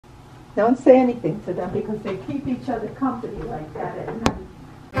Don't say anything to them because they keep each other company like that at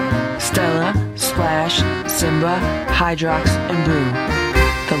night. Stella, Splash, Simba, Hydrox, and Boo,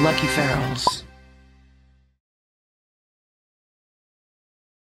 the lucky ferals.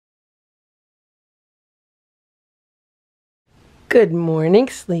 Good morning,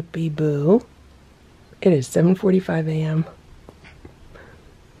 Sleepy Boo. It is 7:45 a.m.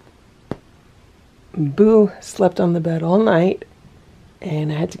 Boo slept on the bed all night,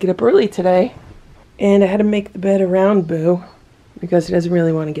 and I had to get up early today, and I had to make the bed around Boo because he doesn't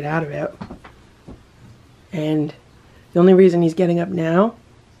really want to get out of it. And the only reason he's getting up now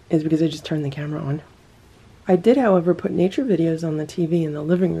is because I just turned the camera on. I did, however, put nature videos on the TV in the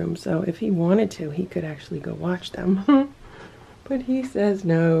living room, so if he wanted to, he could actually go watch them. But he says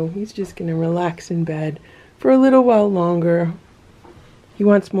no, he's just gonna relax in bed for a little while longer. He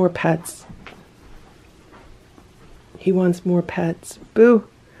wants more pets. He wants more pets. Boo,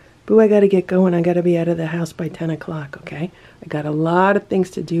 Boo, I gotta get going. I gotta be out of the house by 10 o'clock, okay? I got a lot of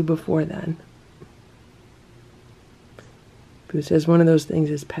things to do before then. Boo says one of those things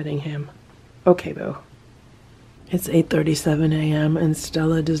is petting him. Okay, Boo. It's 8:37 a.m. and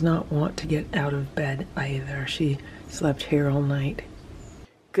Stella does not want to get out of bed either. She slept here all night.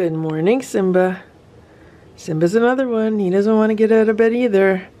 Good morning, Simba. Simba's another one. He doesn't want to get out of bed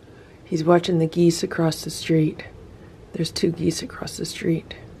either. He's watching the geese across the street. There's 2 geese across the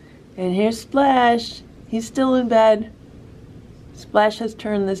street. And here's Splash. He's still in bed. Splash has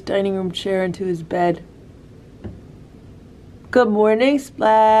turned this dining room chair into his bed. Good morning,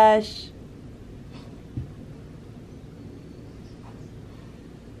 Splash.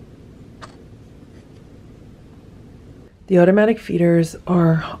 The automatic feeders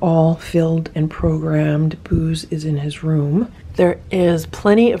are all filled and programmed. Boo's is in his room. There is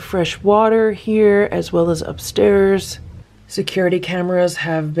plenty of fresh water here as well as upstairs. Security cameras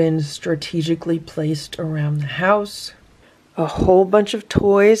have been strategically placed around the house. A whole bunch of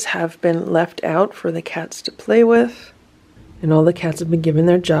toys have been left out for the cats to play with. And all the cats have been given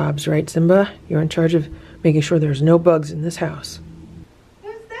their jobs, right, Simba? You're in charge of making sure there's no bugs in this house.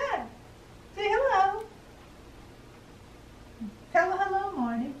 Who's that? Say hello. Tell her hello,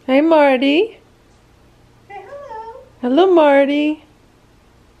 Marty. Hey, Marty. Say hello. Hello, Marty.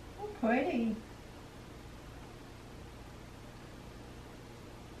 Oh, pretty.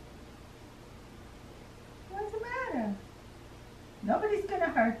 What's the matter? Nobody's gonna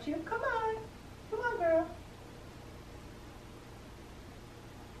hurt you. Come on. Come on, girl.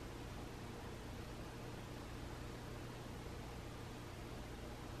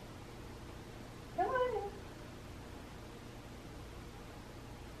 Come on.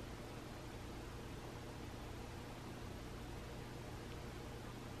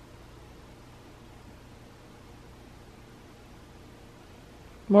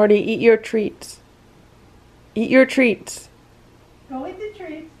 Marty, eat your treats. Eat your treats. Go eat the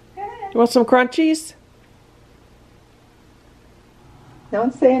treats. Go ahead. You want some crunchies?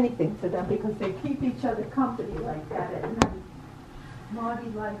 Don't say anything to them because they keep each other company like that at night. Marty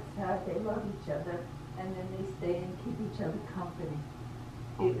likes that. They love each other, and then they stay and keep each other company.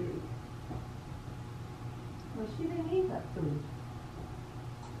 Well, she didn't eat that food.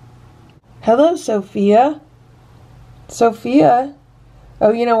 Hello, Sophia. Sophia?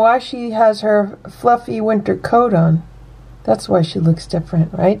 Oh, you know why? She has her fluffy winter coat on. That's why she looks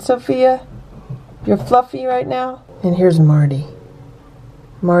different, right, Sophia? You're fluffy right now? And here's Marty.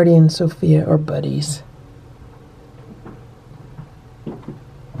 Marty and Sophia are buddies.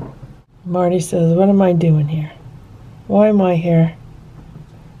 Marty says, what am I doing here? Why am I here?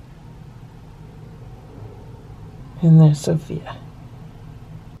 And there's Sophia.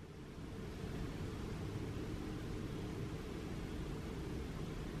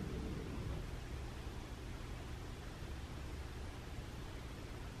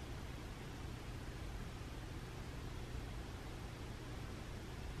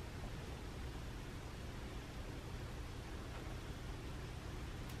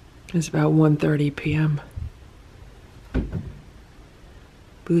 It's about 1:30 p.m.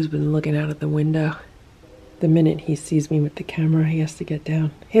 Boo's been looking out at the window. The minute he sees me with the camera, he has to get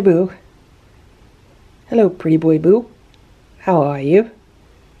down. Hey, Boo. Hello, pretty boy Boo. How are you?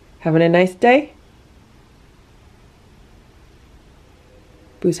 Having a nice day?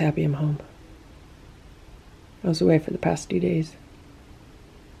 Boo's happy I'm home. I was away for the past 2 days.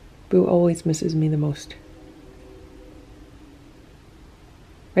 Boo always misses me the most.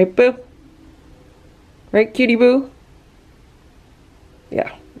 Right, Boo? Right, cutie Boo?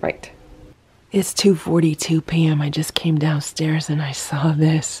 Yeah, right. It's 2:42 p.m. I just came downstairs and I saw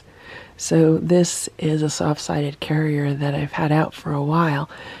this. So this is a soft-sided carrier that I've had out for a while,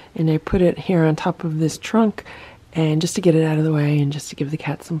 and I put it here on top of this trunk, and just to get it out of the way and just to give the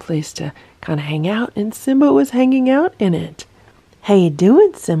cat some place to kind of hang out, and Simba was hanging out in it. How you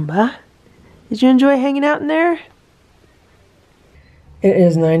doing, Simba? Did you enjoy hanging out in there? It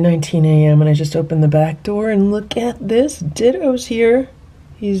is 9:19 a.m. and I just opened the back door, and look at this. Ditto's here.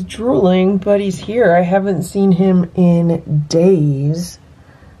 He's drooling, but he's here. I haven't seen him in days,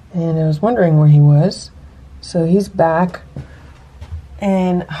 and I was wondering where he was. So he's back.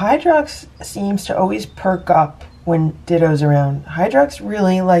 And Hydrox seems to always perk up when Ditto's around. Hydrox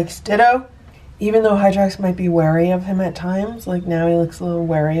really likes Ditto, even though Hydrox might be wary of him at times. Like now he looks a little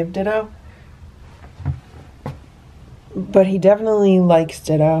wary of Ditto. But he definitely likes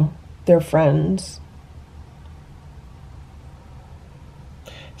Ditto. They're friends.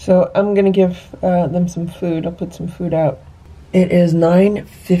 So I'm going to give them some food. I'll put some food out. It is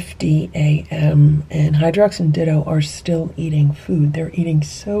 9:50 a.m. and Hydrox and Ditto are still eating food. They're eating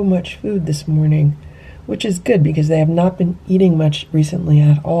so much food this morning, which is good because they have not been eating much recently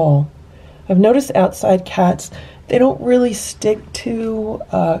at all. I've noticed outside cats, they don't really stick to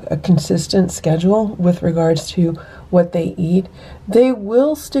a consistent schedule with regards to what they eat. They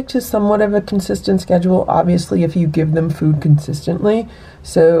will stick to somewhat of a consistent schedule, obviously, if you give them food consistently.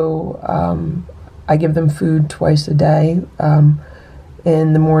 So I give them food twice a day,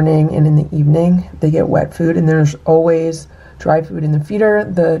 in the morning and in the evening. They get wet food, and there's always dry food in the feeder.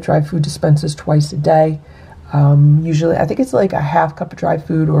 The dry food dispenses twice a day. Usually, I think it's like a half cup of dry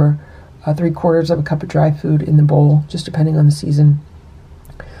food or 3/4 of a cup of dry food in the bowl, just depending on the season.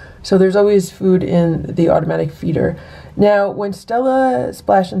 So there's always food in the automatic feeder. Now, when Stella,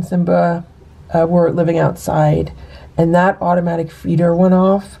 Splash, and Simba were living outside, and that automatic feeder went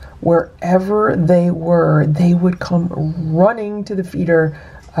off, wherever they were, they would come running to the feeder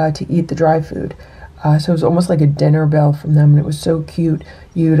to eat the dry food. So it was almost like a dinner bell from them, and it was so cute.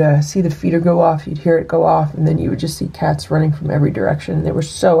 You'd see the feeder go off, you'd hear it go off, and then you would just see cats running from every direction. They were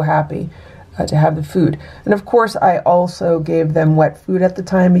so happy to have the food. And of course, I also gave them wet food at the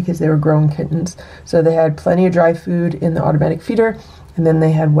time because they were grown kittens. So they had plenty of dry food in the automatic feeder, and then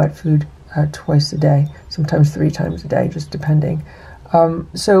they had wet food twice a day, sometimes 3 times a day, just depending.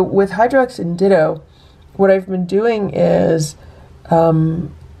 So with Hydrox and Ditto, what I've been doing is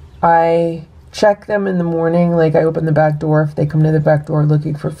I check them in the morning. Like I open the back door. If they come to the back door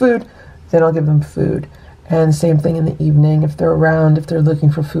looking for food, then I'll give them food. And same thing in the evening. If they're around, if they're looking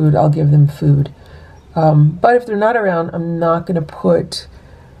for food, I'll give them food. But if they're not around, I'm not going to put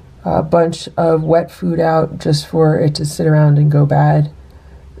a bunch of wet food out just for it to sit around and go bad.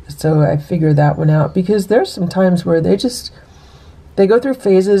 So I figured that one out, because there's some times where they go through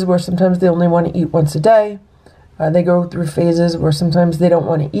phases where sometimes they only want to eat once a day. They go through phases where sometimes they don't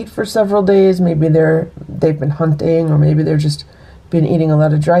want to eat for several days. Maybe they've been hunting, or maybe they're just been eating a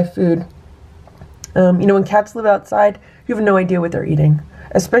lot of dry food. You know, when cats live outside, you have no idea what they're eating,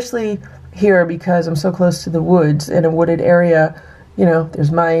 especially here because I'm so close to the woods. In a wooded area, you know,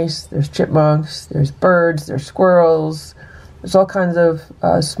 there's mice, there's chipmunks, there's birds, there's squirrels, there's all kinds of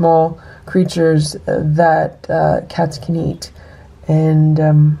small creatures that cats can eat.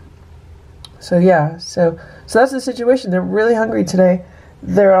 And so yeah, so that's the situation. They're really hungry today.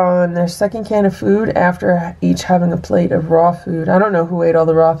 They're on their second can of food after each having a plate of raw food. I don't know who ate all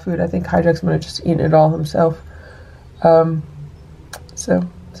the raw food. I think Hydrox might have just eaten it all himself. So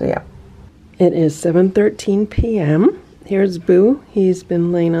yeah. It is 7:13 p.m. Here's Boo. He's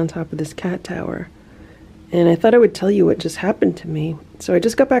been laying on top of this cat tower. And I thought I would tell you what just happened to me. So I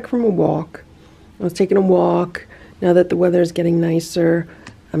just got back from a walk. I was taking a walk. Now that the weather is getting nicer,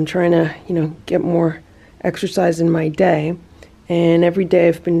 I'm trying to, you know, get more exercise in my day. And every day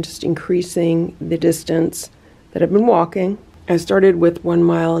I've been just increasing the distance that I've been walking. I started with 1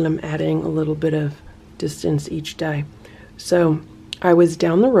 mile and I'm adding a little bit of distance each day. So I was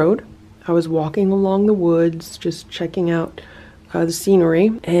down the road. I was walking along the woods, just checking out the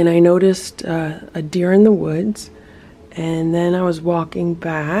scenery. And I noticed a deer in the woods. And then I was walking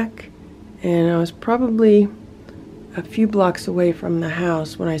back, and I was probably a few blocks away from the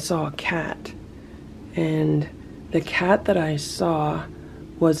house when I saw a cat. And the cat that I saw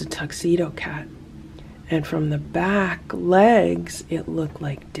was a tuxedo cat. And from the back legs, it looked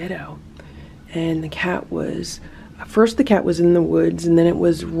like Ditto. And the cat was, first the cat was in the woods, and then it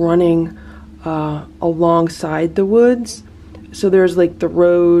was running alongside the woods. So there's like the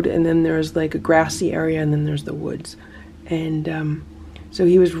road, and then there's like a grassy area, and then there's the woods. And so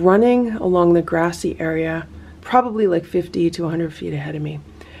he was running along the grassy area, probably like 50 to 100 feet ahead of me.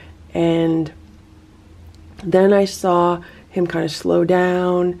 And then I saw him kind of slow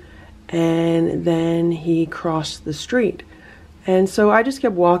down, and then he crossed the street. And so I just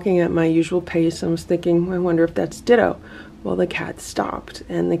kept walking at my usual pace. I was thinking, I wonder if that's Ditto. Well, the cat stopped,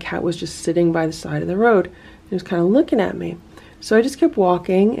 and the cat was just sitting by the side of the road. He was kind of looking at me. So I just kept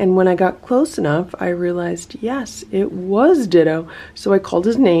walking, and when I got close enough, I realized, yes, it was Ditto. So I called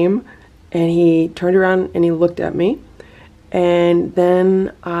his name, and he turned around and he looked at me. And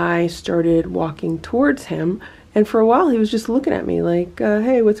then I started walking towards him, and for a while he was just looking at me like,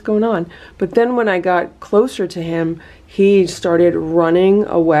 hey, what's going on? But then when I got closer to him, he started running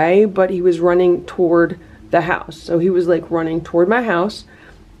away, but he was running toward the house. So he was like running toward my house,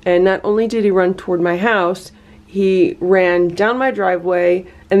 and not only did he run toward my house, he ran down my driveway,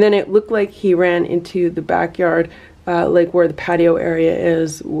 and then it looked like he ran into the backyard, like where the patio area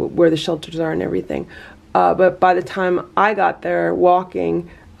is, where the shelters are and everything. But by the time I got there walking,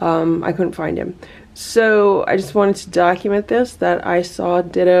 I couldn't find him. So I just wanted to document this, that I saw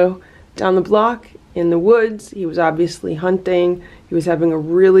Ditto down the block in the woods. He was obviously hunting. He was having a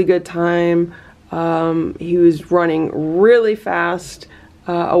really good time. He was running really fast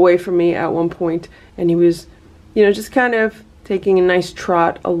away from me at one point, and he was, you know, just kind of taking a nice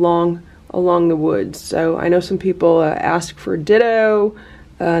trot along the woods. So I know some people ask for Ditto.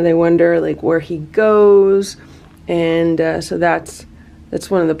 They wonder like where he goes, and so that's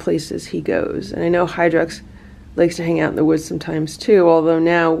one of the places he goes. And I know Hydrox likes to hang out in the woods sometimes too, although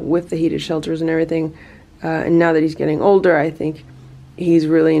now with the heated shelters and everything, and now that he's getting older, I think he's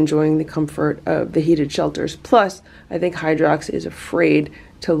really enjoying the comfort of the heated shelters. Plus, I think Hydrox is afraid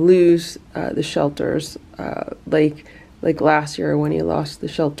to lose the shelters, like last year when he lost the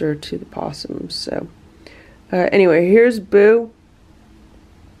shelter to the possums. So anyway, here's Boo.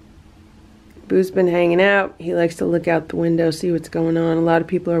 Boo's been hanging out. He likes to look out the window, see what's going on. A lot of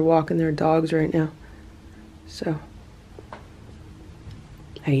people are walking their dogs right now. So,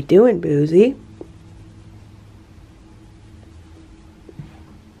 how you doing, Boozy?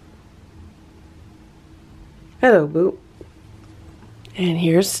 Hello, Boo. And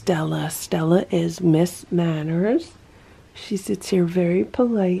here's Stella. Stella is Miss Manners. She sits here very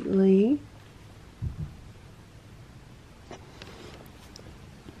politely.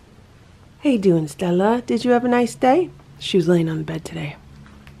 How you doing, Stella? Did you have a nice day? She was laying on the bed today.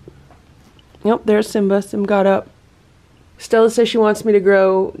 Yep, there's Simba. Simba got up. Stella says she wants me to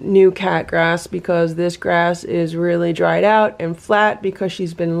grow new cat grass because this grass is really dried out and flat because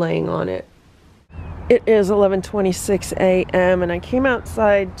she's been laying on it. It is 11:26 a.m. and I came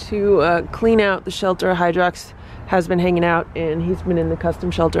outside to clean out the shelter Hydrox has been hanging out in. He's been in the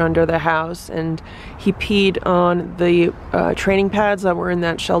custom shelter under the house, and he peed on the training pads that were in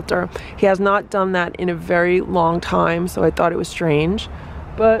that shelter. He has not done that in a very long time, so I thought it was strange.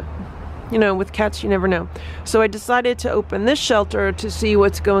 But, you know, with cats, you never know. So I decided to open this shelter to see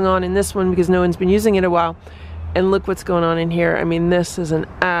what's going on in this one because no one's been using it in a while. And look what's going on in here. I mean, this is an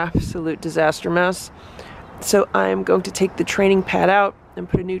absolute disaster mess. So I'm going to take the training pad out and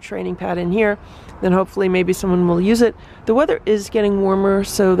put a new training pad in here. Then hopefully maybe someone will use it. The weather is getting warmer,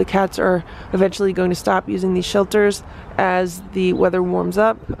 so the cats are eventually going to stop using these shelters as the weather warms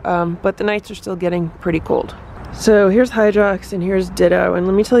up, but the nights are still getting pretty cold. So here's Hydrox and here's Ditto, and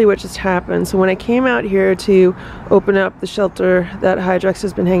let me tell you what just happened. So when I came out here to open up the shelter that Hydrox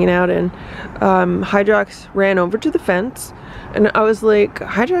has been hanging out in, Hydrox ran over to the fence, and I was like,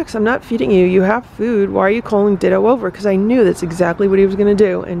 Hydrox, I'm not feeding you. You have food. Why are you calling Ditto over? Because I knew that's exactly what he was going to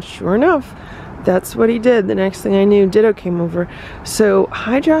do, and sure enough, that's what he did. The next thing I knew, Ditto came over. So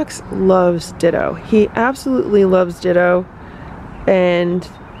Hydrox loves Ditto. He absolutely loves Ditto, and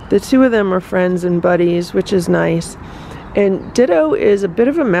the two of them are friends and buddies, which is nice. And Ditto is a bit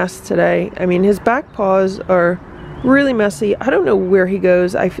of a mess today. I mean, his back paws are really messy. I don't know where he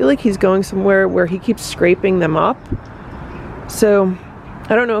goes. I feel like he's going somewhere where he keeps scraping them up. So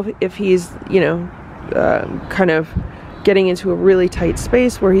I don't know if he's, you know, kind of getting into a really tight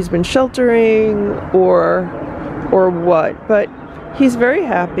space where he's been sheltering or what. But he's very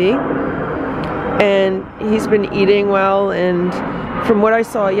happy, and he's been eating well, and from what I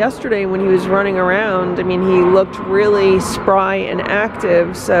saw yesterday when he was running around, I mean, he looked really spry and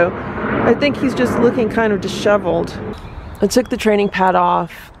active, so I think he's just looking kind of disheveled. I took the training pad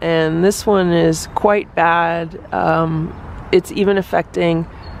off, and this one is quite bad. It's even affecting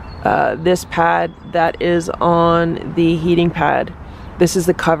this pad that is on the heating pad. This is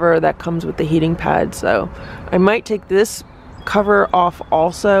the cover that comes with the heating pad, so I might take this cover off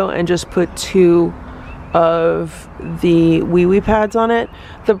also and just put two of the wee pads on it.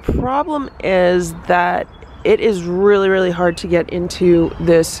 The problem is that it is really hard to get into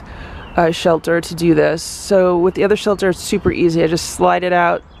this shelter to do this. So with the other shelter, it's super easy. I just slide it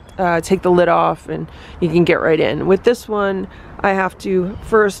out take the lid off and you can get right in. With this one, I have to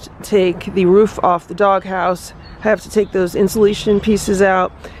first take the roof off the doghouse. I have to take those insulation pieces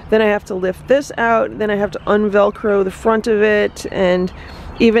out. Then I have to lift this out. Then I have to unvelcro the front of it. And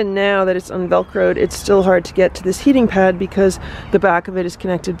even now that it's unvelcroed, it's still hard to get to this heating pad because the back of it is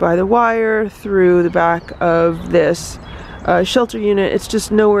connected by the wire through the back of this shelter unit. It's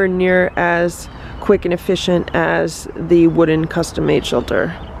just nowhere near as quick and efficient as the wooden custom-made shelter.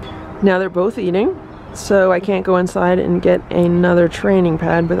 Now they're both eating, so I can't go inside and get another training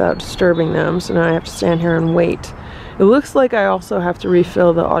pad without disturbing them, so now I have to stand here and wait. It looks like I also have to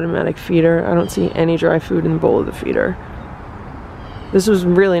refill the automatic feeder. I don't see any dry food in the bowl of the feeder. This was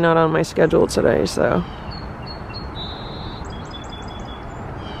really not on my schedule today, so.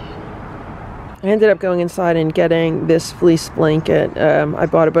 I ended up going inside and getting this fleece blanket. I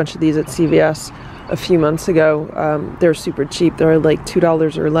bought a bunch of these at CVS a few months ago. They're super cheap. They're like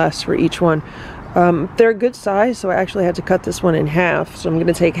 $2 or less for each one. They're a good size, so I actually had to cut this one in half. So I'm going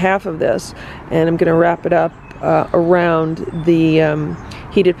to take half of this and I'm going to wrap it up around the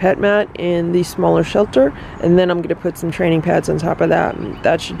heated pet mat in the smaller shelter, and then I'm going to put some training pads on top of that.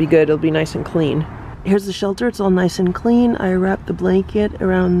 That should be good. It'll be nice and clean. Here's the shelter. It's all nice and clean. I wrap the blanket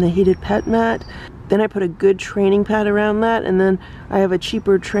around the heated pet mat. Then I put a good training pad around that, and then I have a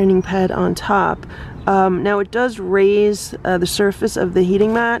cheaper training pad on top. Now it does raise the surface of the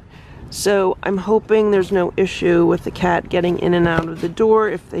heating mat, so I'm hoping there's no issue with the cat getting in and out of the door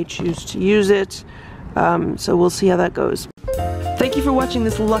if they choose to use it. So we'll see how that goes. Thank you for watching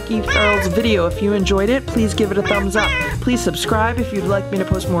this Lucky Ferals video. If you enjoyed it, please give it a thumbs up. Please subscribe if you'd like me to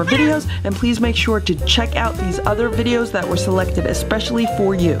post more videos, and please make sure to check out these other videos that were selected especially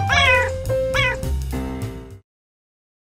for you.